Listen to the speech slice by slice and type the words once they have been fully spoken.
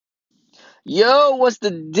Yo, what's the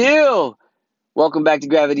deal? Welcome back to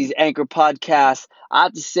Gravity's Anchor Podcast. I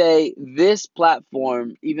have to say, this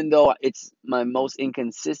platform, even though it's my most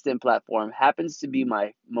inconsistent platform, happens to be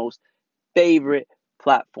my most favorite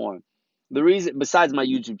platform. The reason, besides my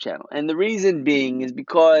YouTube channel, and the reason being is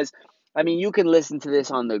because, you can listen to this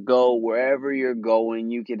on the go wherever you're going.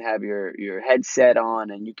 You can have your headset on,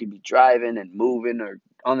 and you can be driving and moving, or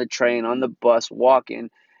on the train, on the bus, walking,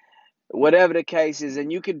 whatever the case is,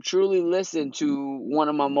 and you can truly listen to one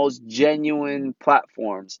of my most genuine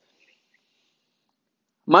platforms.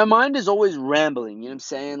 My mind is always rambling, you know what I'm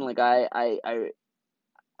saying? Like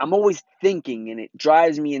I'm always thinking, and it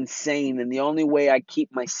drives me insane, and the only way I keep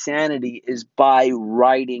my sanity is by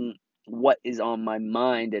writing what is on my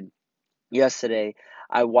mind. And yesterday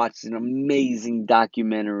I watched an amazing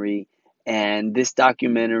documentary, and this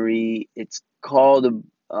documentary, it's called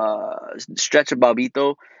Stretcher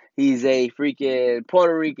Bobito. He's a freaking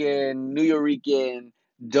Puerto Rican, New Yorican,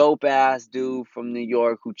 dope ass dude from New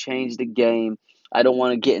York who changed the game. I don't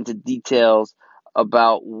want to get into details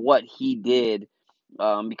about what he did,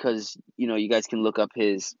 because you guys can look up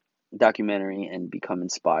his documentary and become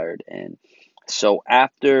inspired. And so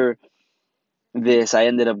after this, I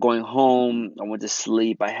ended up going home. I went to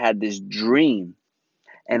sleep. I had this dream,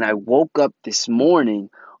 and I woke up this morning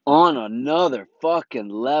on another fucking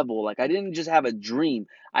level. Like, I didn't just have a dream,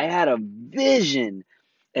 I had a vision,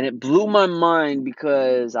 and it blew my mind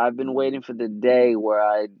because I've been waiting for the day where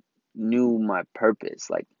I knew my purpose.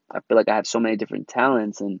 Like, I feel like I have so many different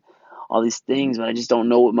talents and all these things, but I just don't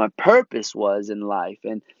know what my purpose was in life.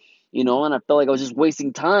 And I felt like I was just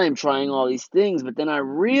wasting time trying all these things, but then I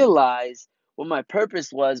realized what my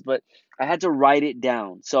purpose was, but I had to write it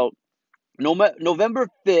down. So, November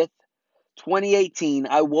 5th, 2018,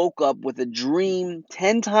 I woke up with a dream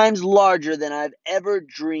 10 times larger than I've ever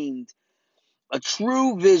dreamed. A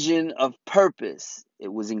true vision of purpose.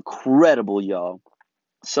 It was incredible, y'all.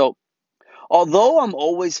 So, although I'm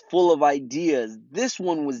always full of ideas, this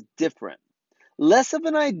one was different. Less of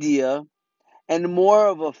an idea and more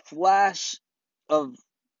of of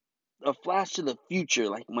a flash to the future,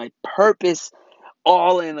 like my purpose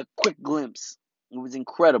all in a quick glimpse. It was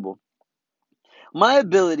incredible. My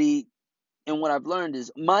ability, and what I've learned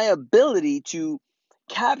is my ability to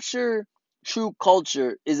capture true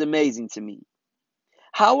culture is amazing to me.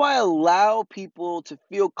 How I allow people to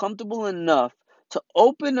feel comfortable enough to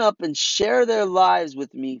open up and share their lives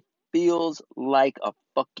with me feels like a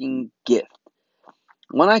fucking gift.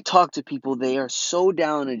 When I talk to people, they are so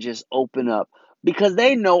down to just open up because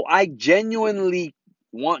they know I genuinely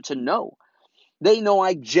want to know. They know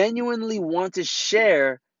I genuinely want to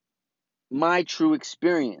share my true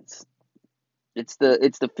experience. It's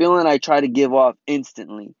the feeling I try to give off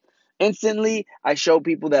instantly. Instantly, I show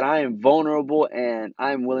people that I am vulnerable and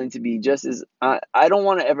I'm willing to be just as I don't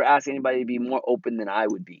want to ever ask anybody to be more open than I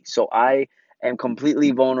would be. So I am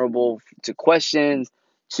completely vulnerable to questions,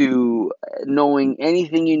 to knowing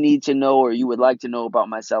anything you need to know or you would like to know about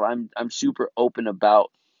myself. I'm super open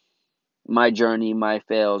about my journey, my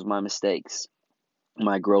fails, my mistakes,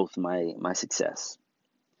 my growth, my success.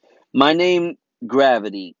 My name,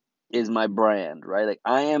 Gravity, is my brand, right? Like,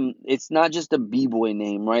 it's not just a b-boy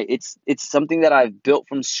name, right? It's something that I've built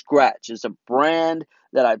from scratch. It's a brand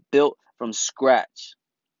that I built from scratch.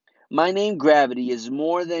 My name, Gravity, is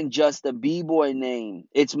more than just a b-boy name.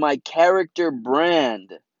 It's my character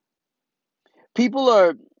brand. People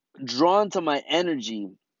are drawn to my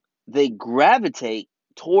energy. They gravitate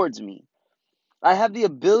towards me. I have the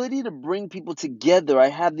ability to bring people together. I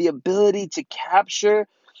have the ability to capture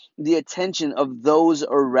the attention of those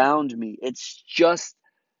around me. It's just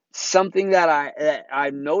something that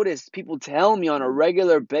I've noticed people tell me on a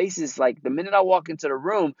regular basis. Like, the minute I walk into the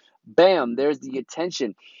room, bam, there's the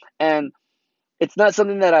attention. And it's not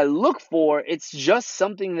something that I look for. It's just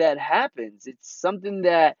something that happens. It's something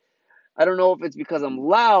that I don't know if it's because I'm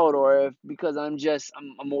loud or if because I'm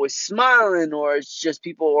always smiling, or it's just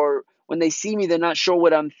people, or when they see me they're not sure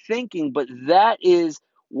what I'm thinking, but that is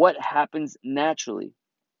what happens naturally.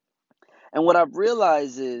 And what I've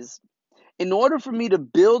realized is, in order for me to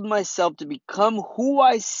build myself to become who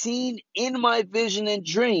I seen in my vision and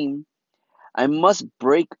dream, I must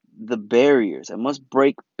break the barriers. I must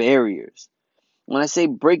break barriers. When I say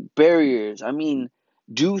break barriers, I mean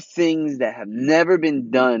do things that have never been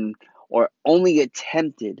done or only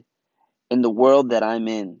attempted in the world that I'm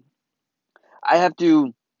in. I have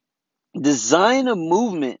to design a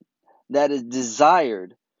movement that is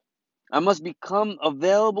desired. I must become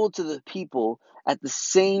available to the people, at the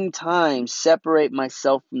same time separate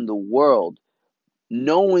myself from the world,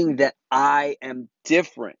 knowing that I am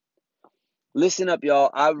different. Listen up, y'all.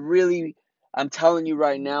 I really I'm telling you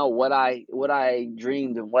right now, what I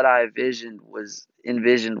dreamed and what I envisioned was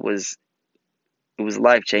it was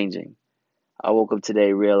life changing. I woke up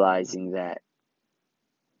today realizing that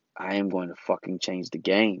I am going to fucking change the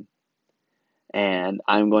game. And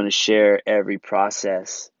I'm going to share every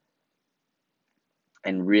process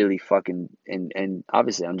and really fucking and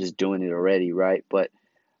obviously I'm just doing it already, right? But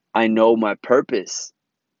I know my purpose.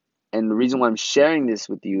 And the reason why I'm sharing this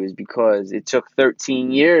with you is because it took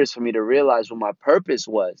 13 years for me to realize what my purpose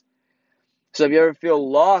was. So if you ever feel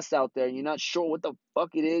lost out there and you're not sure what the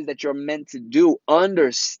fuck it is that you're meant to do,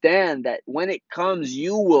 understand that when it comes,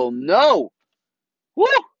 you will know. Woo!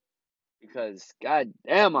 Because god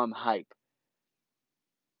damn, I'm hype.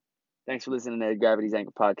 Thanks for listening to the Gravity's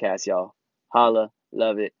Anchor podcast, y'all. Holla,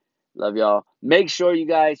 love it, love y'all. Make sure you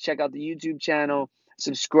guys check out the YouTube channel,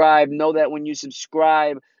 subscribe. Know that when you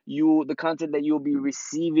subscribe, the content that you'll be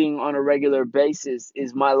receiving on a regular basis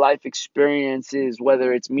is my life experiences,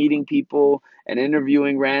 whether it's meeting people and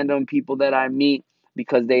interviewing random people that I meet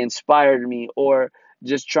because they inspired me, or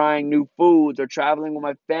just trying new foods, or traveling with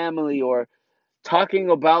my family, or talking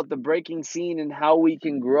about the breaking scene and how we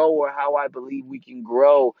can grow, or how I believe we can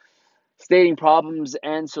grow, stating problems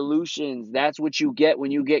and solutions. That's what you get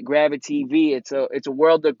when you get Gravity TV. It's a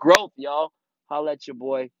world of growth, y'all. Holla at your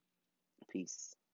boy. Peace.